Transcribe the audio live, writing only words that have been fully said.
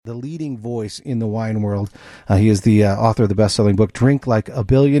the leading voice in the wine world. He is the author of the best-selling book, Drink Like a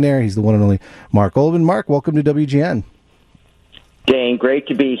Billionaire. He's the one and only Mark Oldman. Mark, welcome to WGN. Dane, great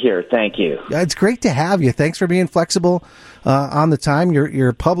to be here. Thank you. It's great to have you. Thanks for being flexible on the time.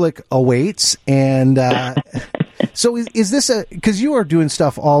 Your public awaits. And so is this because you are doing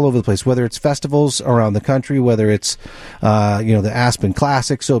stuff all over the place, whether it's festivals around the country, whether it's, the Aspen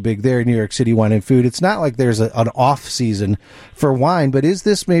Classic, so big there, New York City Wine and Food. It's not like there's an off season for wine, but is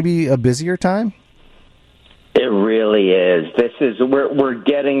this maybe a busier time? It really is. We're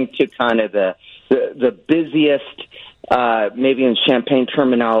getting to kind of the busiest, maybe in champagne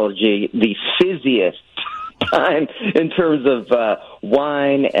terminology, the fizziest time in terms of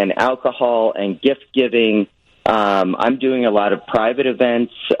wine and alcohol and gift giving. I'm doing a lot of private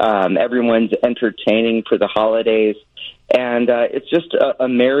events. Everyone's entertaining for the holidays. And it's just a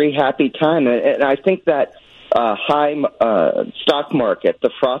merry, happy time. And I think that high stock market,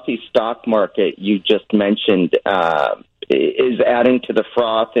 the frothy stock market you just mentioned, is adding to the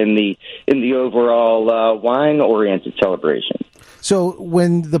froth in the overall wine-oriented celebration. So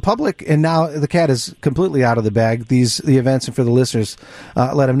when the public, and now the cat is completely out of the bag, the events, and for the listeners,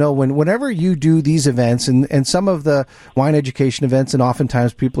 let them know, whenever you do these events and some of the wine education events, and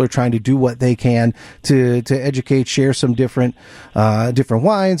oftentimes people are trying to do what they can to educate, share some different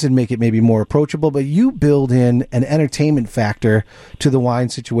wines and make it maybe more approachable, but you build in an entertainment factor to the wine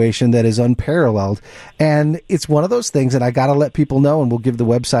situation that is unparalleled. And it's one of those things, and I got to let people know, and we'll give the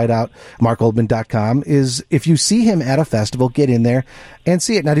website out, markoldman.com, is if you see him at a festival, get in there and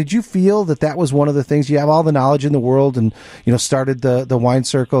see it. Now, did you feel that was one of the things? You have all the knowledge in the world and, started the wine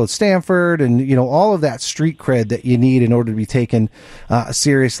circle at Stanford and, all of that street cred that you need in order to be taken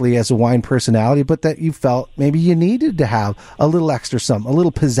seriously as a wine personality, but that you felt maybe you needed to have a little extra something, a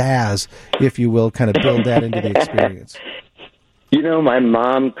little pizzazz, if you will, kind of build that into the experience. My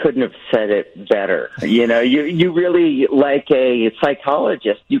mom couldn't have said it better. You really, like a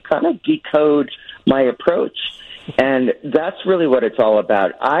psychologist, you kind of decode my approach. And that's really what it's all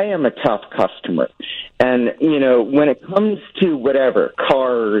about. I am a tough customer. And, when it comes to whatever,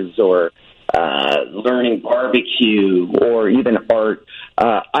 cars or learning barbecue or even art,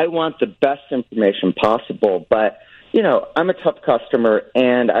 I want the best information possible. But, I'm a tough customer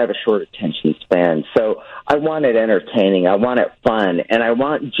and I have a short attention span. So I want it entertaining. I want it fun. And I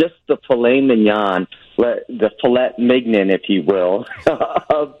want just the filet mignon, the filet mignon, if you will,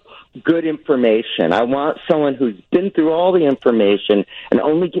 of good information. I want someone who's been through all the information and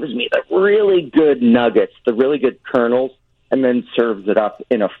only gives me the really good nuggets, the really good kernels, and then serves it up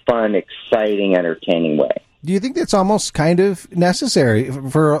in a fun, exciting, entertaining way. Do you think that's almost kind of necessary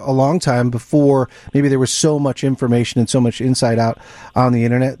for a long time before maybe there was so much information and so much insight out on the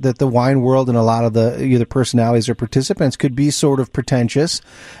internet that the wine world and a lot of the either personalities or participants could be sort of pretentious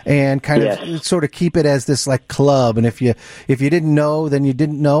and kind of sort of keep it as this like club. And if you didn't know, then you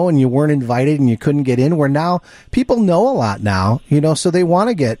didn't know and you weren't invited and you couldn't get in, where now people know a lot now, so they want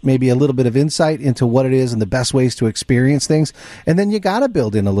to get maybe a little bit of insight into what it is and the best ways to experience things. And then you got to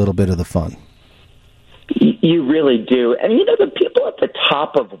build in a little bit of the fun. You really do. And, the people at the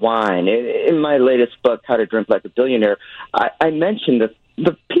top of wine, in my latest book, How to Drink Like a Billionaire, I mentioned that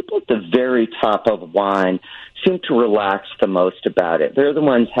the people at the very top of wine seem to relax the most about it. They're the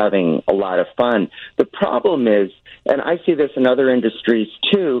ones having a lot of fun. The problem is, and I see this in other industries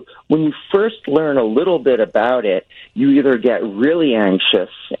too, when you first learn a little bit about it, you either get really anxious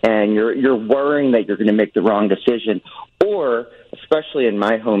and you're worrying that you're going to make the wrong decision, or, especially in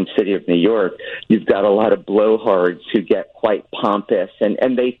my home city of New York, you've got a lot of blowhards who get quite pompous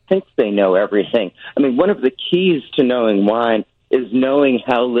and they think they know everything. I mean, one of the keys to knowing wine is knowing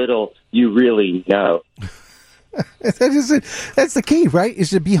how little you really know. That's the key, right?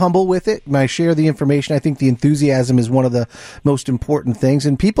 Is to be humble with it. When I share the information, I think the enthusiasm is one of the most important things.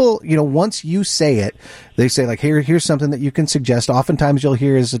 And people, once you say it, they say like, here's something that you can suggest. Oftentimes you'll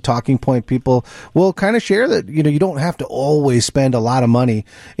hear as a talking point, people will kind of share that, you don't have to always spend a lot of money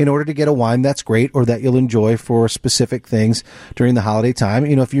in order to get a wine that's great or that you'll enjoy for specific things during the holiday time.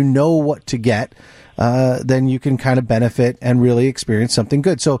 If you know what to get, then you can kind of benefit and really experience something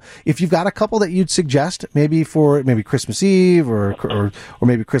good. So if you've got a couple that you'd suggest, maybe for Christmas Eve or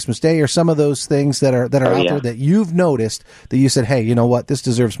maybe Christmas Day or some of those things that are out there that you've noticed that you said, hey, you know what, this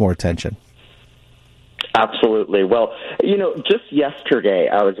deserves more attention. Absolutely. Well, just yesterday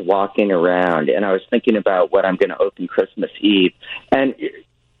I was walking around and I was thinking about what I'm going to open Christmas Eve. And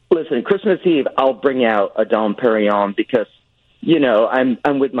listen, Christmas Eve, I'll bring out a Dom Perignon because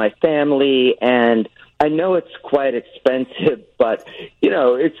I'm with my family, and I know it's quite expensive, but,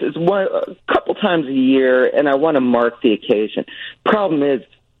 it's a couple times a year, and I want to mark the occasion. Problem is,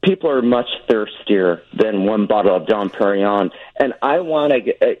 people are much thirstier than one bottle of Dom Perignon, and I want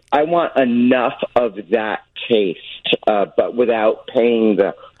enough of that taste, but without paying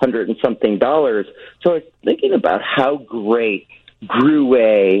the $100 and something. So I was thinking about how great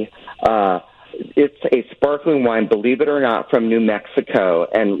Joie. It's a sparkling wine, believe it or not, from New Mexico.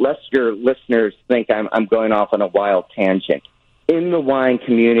 And lest your listeners think I'm going off on a wild tangent. In the wine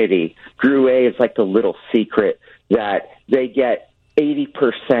community, Joie is like the little secret that they get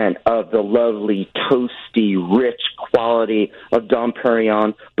 80% of the lovely, toasty, rich quality of Dom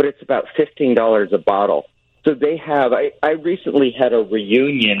Perignon, but it's about $15 a bottle. So they have, I recently had a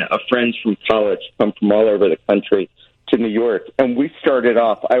reunion of friends from college come from all over the country to New York, and we started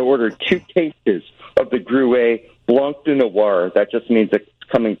off, I ordered 2 cases of the Joie Blanc de Noir. That just means it's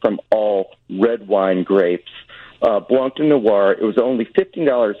coming from all red wine grapes. Blanc de Noir, it was only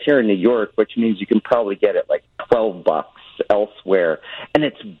 $15 here in New York, which means you can probably get it like $12 elsewhere. And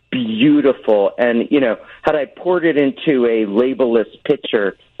it's beautiful. And, had I poured it into a labelless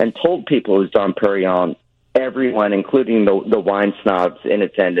pitcher and told people it was Dom Perignon, everyone, including the wine snobs in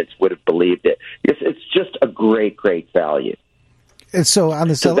attendance, would have believed it. It's just a great, great value. And so on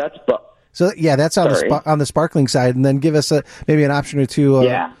the that's on the sparkling side, and then give us maybe an option or two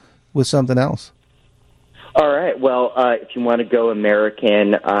with something else. All right. Well, if you want to go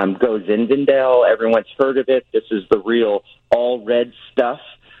American, go Zinfandel. Everyone's heard of it. This is the real all red stuff.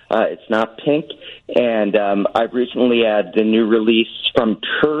 It's not pink. And I've recently had the new release from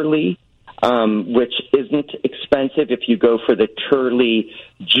Turley, which isn't expensive if you go for the Turley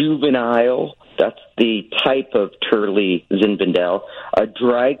Juvenile. That's the type of Turley Zinfandel.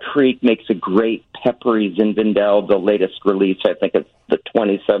 Dry Creek makes a great peppery Zinfandel. The latest release, I think it's the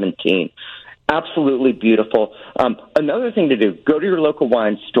 2017. Absolutely beautiful. Another thing to do, go to your local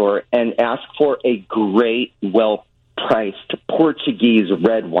wine store and ask for a great, well-priced Portuguese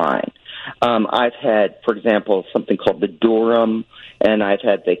red wine. I've had, for example, something called the Dorum, and I've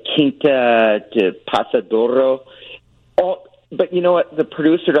had the Quinta de Passadouro. But you know what? The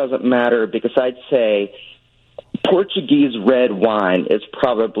producer doesn't matter, because I'd say Portuguese red wine is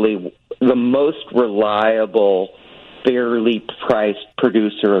probably the most reliable, fairly priced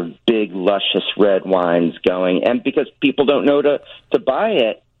producer of big, luscious red wines going. And because people don't know to buy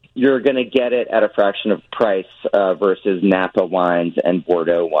it, you're going to get it at a fraction of price versus Napa wines and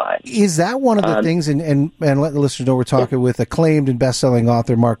Bordeaux wines. Is that one of the things, and let the listeners know we're talking with acclaimed and best-selling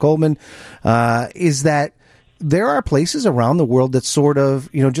author Mark Oldman, is that there are places around the world that sort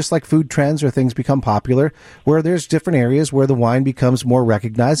of, just like food trends or things become popular, where there's different areas where the wine becomes more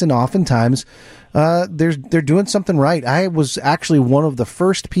recognized, and oftentimes they're doing something right. I was actually one of the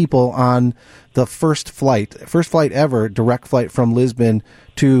first people on the first flight ever, direct flight from Lisbon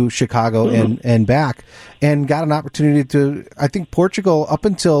to Chicago and back, and got an opportunity to, I think Portugal, up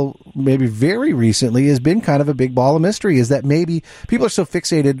until maybe very recently, has been kind of a big ball of mystery, is that maybe people are so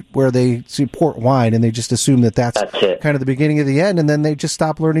fixated where they see port wine and they just assume that's kind of the beginning of the end, and then they just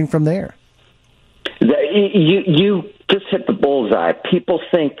stop learning from there. You just hit the bullseye. People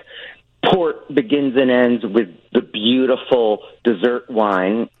think port begins and ends with the beautiful dessert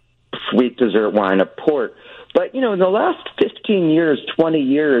wine, sweet dessert wine of port. But, in the last 15 years, 20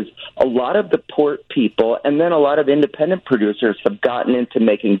 years, a lot of the port people and then a lot of independent producers have gotten into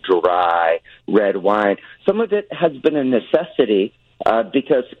making dry red wine. Some of it has been a necessity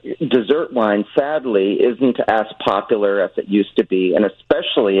because dessert wine, sadly, isn't as popular as it used to be. And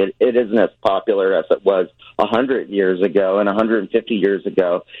especially it isn't as popular as it was 100 years ago and 150 years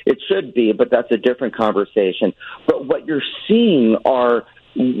ago. It should be, but that's a different conversation. But what you're seeing are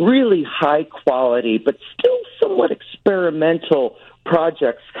really high quality, but still somewhat experimental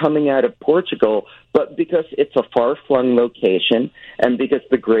projects coming out of Portugal. But because it's a far-flung location, and because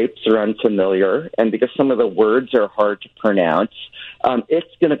the grapes are unfamiliar, and because some of the words are hard to pronounce,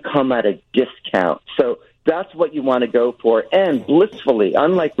 it's going to come at a discount. So that's what you want to go for. And blissfully,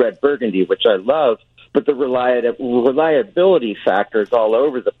 unlike red Burgundy, which I love, but the reliability factor is all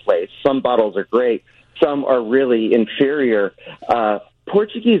over the place. Some bottles are great. Some are really inferior.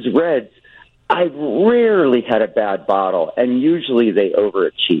 Portuguese reds, I've rarely had a bad bottle, and usually they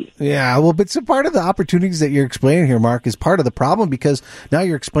overachieve. Yeah, well, but so part of the opportunities that you're explaining here, Mark, is part of the problem, because now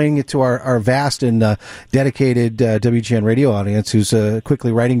you're explaining it to our vast and dedicated WGN radio audience who's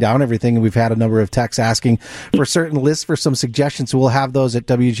quickly writing down everything, and we've had a number of texts asking for certain lists for some suggestions, so we'll have those at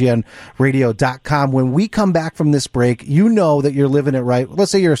WGNradio.com. When we come back from this break, you know that you're living it right.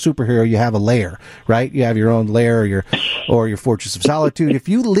 Let's say you're a superhero, you have a lair, right? You have your own lair or your Fortress of Solitude. If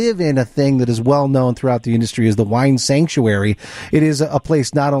you live in a thing that is is well known throughout the industry as the Wine Sanctuary. It is a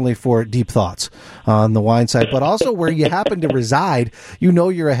place not only for deep thoughts on the wine side, but also where you happen to reside. You know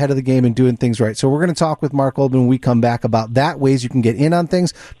you're ahead of the game and doing things right. So we're going to talk with Mark Oldman when we come back about that, ways you can get in on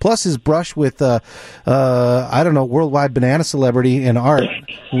things, plus his brush with, worldwide banana celebrity and art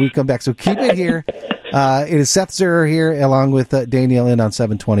when we come back. So keep it here. It is Seth Zurer here, along with Dane Neal in on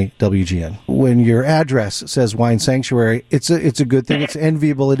 720 WGN. When your address says Wine Sanctuary, it's a good thing. It's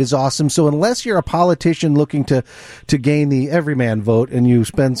enviable. It is awesome. So unless you're a politician looking to gain the everyman vote and you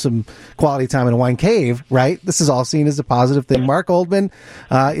spend some quality time in a wine cave, right? This is all seen as a positive thing. Mark Oldman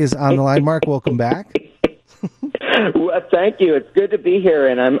is on the line. Mark, welcome back. Well, thank you. It's good to be here,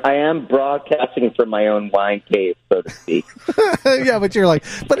 and I am broadcasting from my own wine cave, so to speak. Yeah, but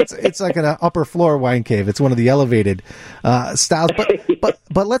it's like an upper floor wine cave. It's one of the elevated styles.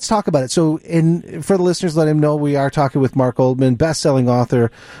 But let's talk about it. So, for the listeners, let him know we are talking with Mark Oldman, best-selling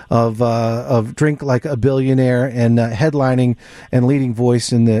author of Drink Like a Billionaire and headlining and leading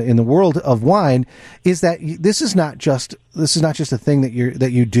voice in the world of wine. Is that this is not just a thing that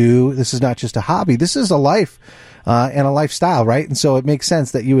you do. This is not just a hobby. This is a life. And a lifestyle, right? And so it makes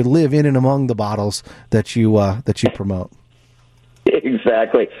sense that you would live in and among the bottles that you promote.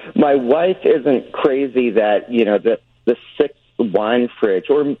 Exactly. My wife isn't crazy that the sixth wine fridge,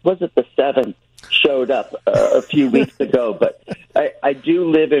 or was it the seventh, showed up a few weeks ago. But I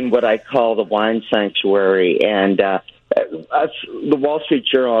do live in what I call the Wine Sanctuary, and the Wall Street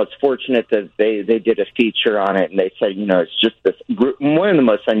Journal is fortunate that they did a feature on it, and they said, it's just one of the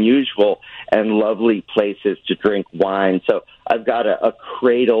most unusual and lovely places to drink wine. So I've got a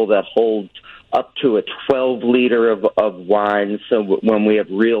cradle that holds up to a 12-liter of wine. So when we have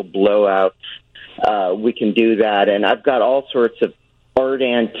real blowouts, we can do that. And I've got all sorts of art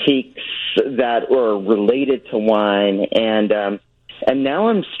antiques that are related to wine. And now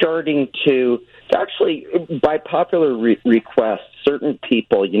I'm starting to actually, by popular request, certain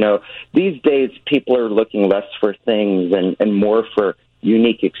people, these days people are looking less for things and more for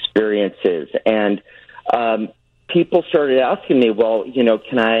unique experiences. And people started asking me, well,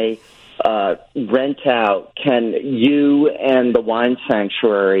 can I rent out? Can you and the Wine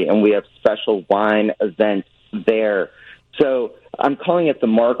Sanctuary, and we have special wine events there. So I'm calling it the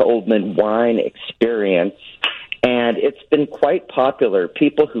Mark Oldman Wine Experience. And it's been quite popular.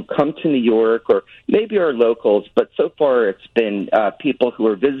 People who come to New York, or maybe are locals, but so far it's been people who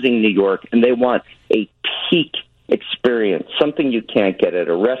are visiting New York, and they want a peak experience, something you can't get at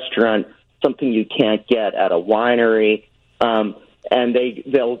a restaurant, something you can't get at a winery. And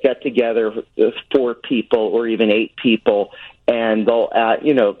they'll get together 4 people or even 8 people, and they'll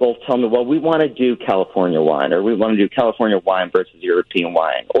tell me, well, we want to do California wine, or we want to do California wine versus European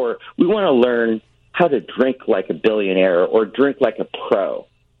wine, or we want to learn how to drink like a billionaire or drink like a pro.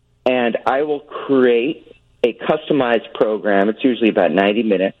 And I will create a customized program. It's usually about 90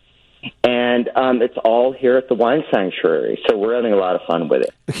 minutes. And it's all here at the Wine Sanctuary. So we're having a lot of fun with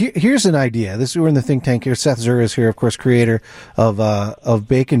it. Here's an idea. We're in the think tank here. Seth Zurer is here, of course, creator of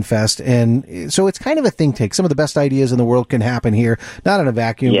Bacon Fest. And so it's kind of a think tank. Some of the best ideas in the world can happen here, not in a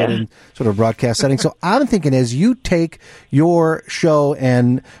vacuum, but in sort of broadcast setting. So I'm thinking, as you take your show,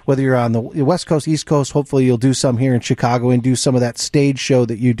 and whether you're on the West Coast, East Coast, hopefully you'll do some here in Chicago and do some of that stage show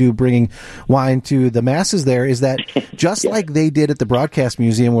that you do, bringing wine to the masses there, is that just like they did at the Broadcast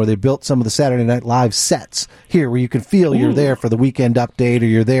Museum, where they built some of the Saturday Night Live sets here, where you can feel you're there for the Weekend Update, or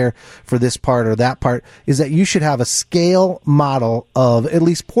you're there for this part or that part, is that you should have a scale model of at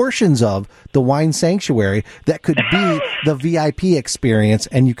least portions of the Wine Sanctuary that could be the VIP experience,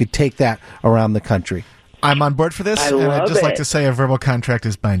 and you could take that around the country. I'm on board for this, and I'd just like to say a verbal contract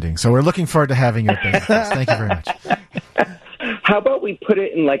is binding. So we're looking forward to having you at Bacon Fest. Thank you very much. How about we put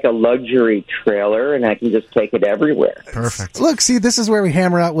it in like a luxury trailer, and I can just take it everywhere? Perfect. Look, see, this is where we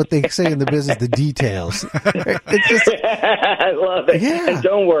hammer out what they say in the business, the details. It's just, I love it. Yeah. And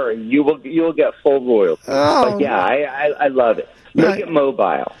don't worry, you will get full royalty. Oh. But yeah, I love it. Make it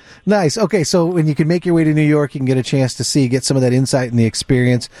mobile. Nice. Okay, so when you can make your way to New York, you can get a chance to get some of that insight and the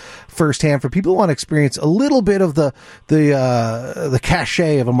experience firsthand. For people who want to experience a little bit of the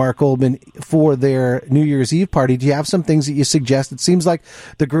cachet of a Mark Oldman for their New Year's Eve party, do you have some things that you suggest? It seems like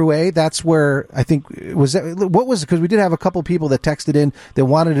the Gruet, that's where I think because we did have a couple people that texted in that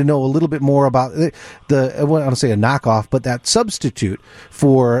wanted to know a little bit more about I don't want to say a knockoff, but that substitute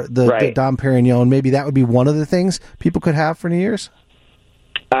for the Dom Perignon. Maybe that would be one of the things people could have for New Year's.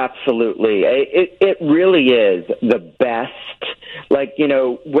 Absolutely. It really is the best. Like,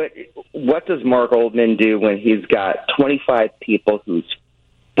 what does Mark Oldman do when he's got 25 people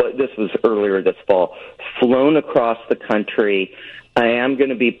this was earlier this fall, flown across the country. I am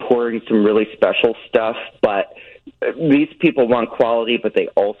going to be pouring some really special stuff, but these people want quality, but they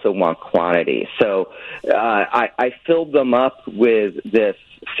also want quantity. So I filled them up with this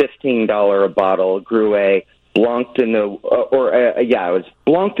 $15 a bottle Gruet Blanc de Noir, it was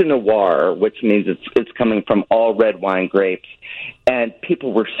Blanc de Noir, which means it's coming from all red wine grapes. And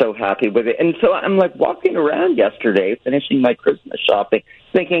people were so happy with it. And so I'm like walking around yesterday, finishing my Christmas shopping,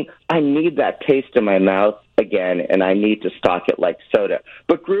 thinking I need that taste in my mouth again, and I need to stock it like soda.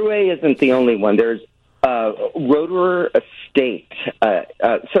 But Gruet isn't the only one. There's Roederer Estate.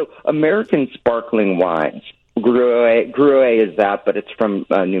 So American sparkling wines. Gruet is that, but it's from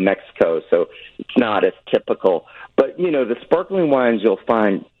New Mexico, so it's not as typical. But, the sparkling wines you'll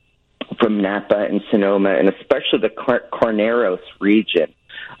find from Napa and Sonoma, and especially the Carneros region,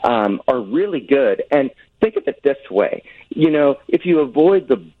 are really good. And think of it this way. If you avoid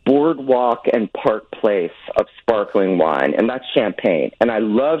the boardwalk and park place of sparkling wine, and that's champagne, and I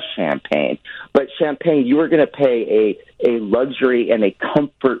love champagne, but champagne, you are going to pay a luxury and a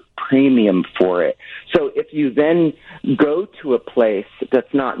comfort premium for it. So if you then go to a place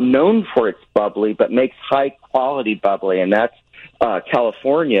that's not known for its bubbly, but makes high-quality bubbly, and that's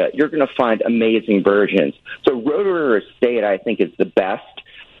California, you're going to find amazing versions. So Roederer Estate, I think, is the best.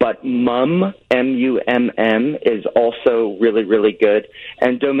 But Mumm, M-U-M-M, is also really, really good.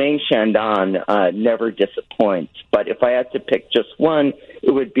 And Domaine Chandon never disappoints. But if I had to pick just one, it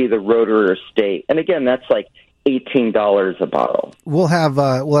would be the Roederer Estate. And again, that's like $18 a bottle. We'll have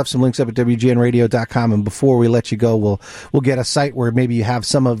some links up at WGNradio.com, and before we let you go, we'll get a site where maybe you have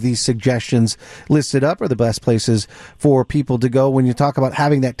some of these suggestions listed up, or the best places for people to go. When you talk about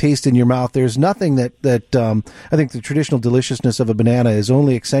having that taste in your mouth, there's nothing that I think the traditional deliciousness of a banana is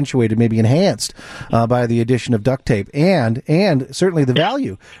only accentuated, maybe enhanced by the addition of duct tape, and certainly the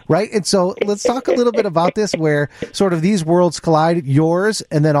value, right? And so let's talk a little bit about this, where sort of these worlds collide, yours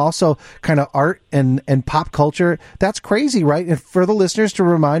and then also kind of art and pop culture. That's crazy, right? And for the listeners to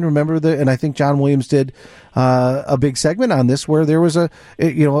remember and I think John Williams did a big segment on this, where there was a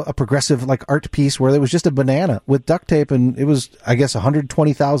progressive like art piece where there was just a banana with duct tape, and it was, I guess,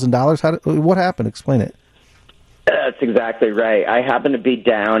 $120,000. What happened? Explain it. That's exactly right. I happen to be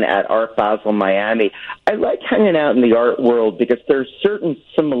down at Art Basel, Miami. I like hanging out in the art world because there's certain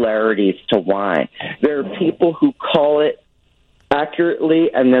similarities to wine. There are people who call it accurately,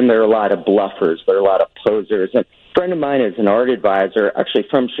 and then there are a lot of bluffers. There are a lot of posers. And a friend of mine is an art advisor, actually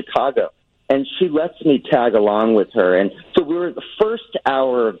from Chicago, and she lets me tag along with her. And so we were at the first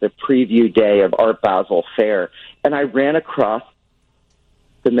hour of the preview day of Art Basel Fair, and I ran across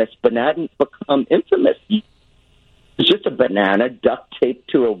this banana become infamous. It's just a banana duct taped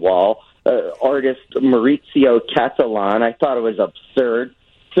to a wall. Artist Maurizio Catalan. I thought it was absurd.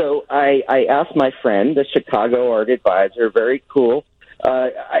 So I asked my friend, the Chicago art advisor, very cool.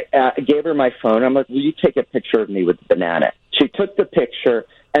 I gave her my phone. I'm like, will you take a picture of me with the banana? She took the picture,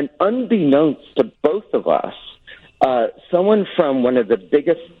 and unbeknownst to both of us, someone from one of the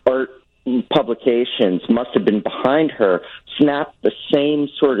biggest art publications must have been behind her, snapped the same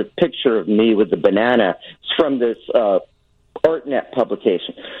sort of picture of me with the banana. It's from this ArtNet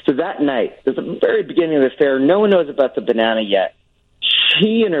publication. So that night, at the very beginning of the fair, no one knows about the banana yet.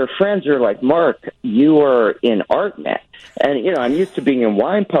 She and her friends are like, Mark, you are in ArtNet. And, I'm used to being in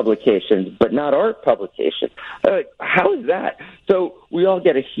wine publications, but not art publications. How is that? So we all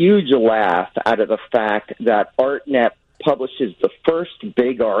get a huge laugh out of the fact that ArtNet publishes the first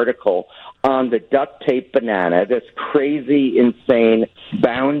big article on the duct tape banana, this crazy, insane,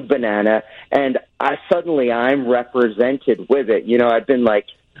 bound banana. And I'm represented with it. I've been like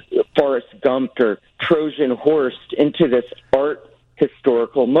Forrest Gump or Trojan horsed into this art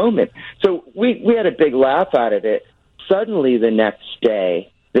historical moment. So we had a big laugh out of it. Suddenly the next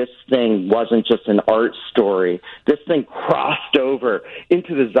day, this thing wasn't just an art story. This thing crossed over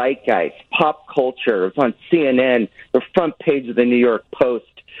into the zeitgeist, pop culture. It was on CNN, the front page of the New York Post.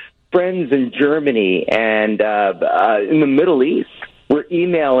 Friends in Germany and in the Middle East were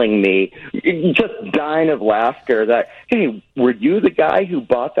emailing me, just dying of laughter, that, hey, were you the guy who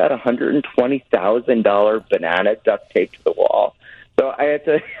bought that $120,000 banana duct taped to the wall? So I had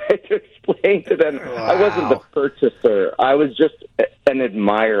to explain to them, wow. I wasn't the purchaser. I was just an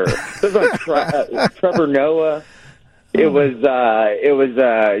admirer. This was on Trevor Noah. It was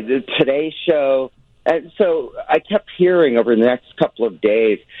the Today Show. And so I kept hearing over the next couple of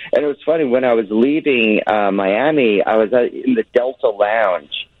days. And it was funny, when I was leaving Miami, I was in the Delta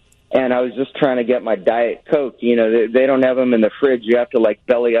Lounge. And I was just trying to get my Diet Coke. They don't have them in the fridge. You have to,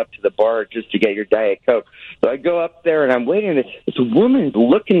 belly up to the bar just to get your Diet Coke. So I go up there, and I'm waiting. This woman's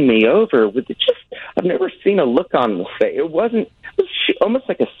looking me over with just I've never seen a look on the face. It was almost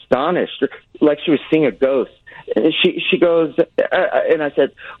like astonished, like she was seeing a ghost. And she goes, and I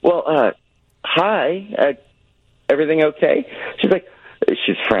said, well, hi, everything okay? She's like,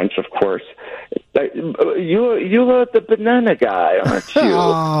 she's French, of course. You are the banana guy, aren't you?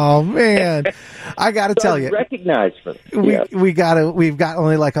 Oh man, I got to tell you, recognize we've got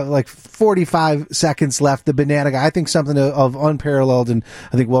only like 45 seconds left. The banana guy, I think something of unparalleled and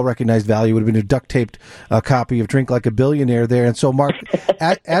I think well recognized value would have been a duct taped copy of Drink Like a Billionaire there. And so, Mark,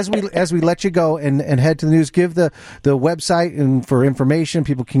 as we let you go and head to the news, give the website and for information,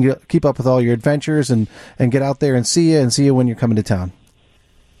 people can keep up with all your adventures and get out there and see you when you're coming to town.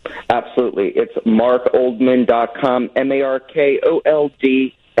 Absolutely. It's markoldman.com,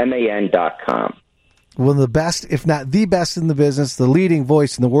 MarkOldman.com. One of the best, if not the best in the business, the leading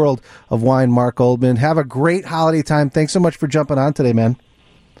voice in the world of wine, Mark Oldman. Have a great holiday time. Thanks so much for jumping on today, man.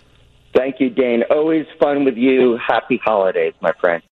 Thank you, Dane. Always fun with you. Happy holidays, my friend.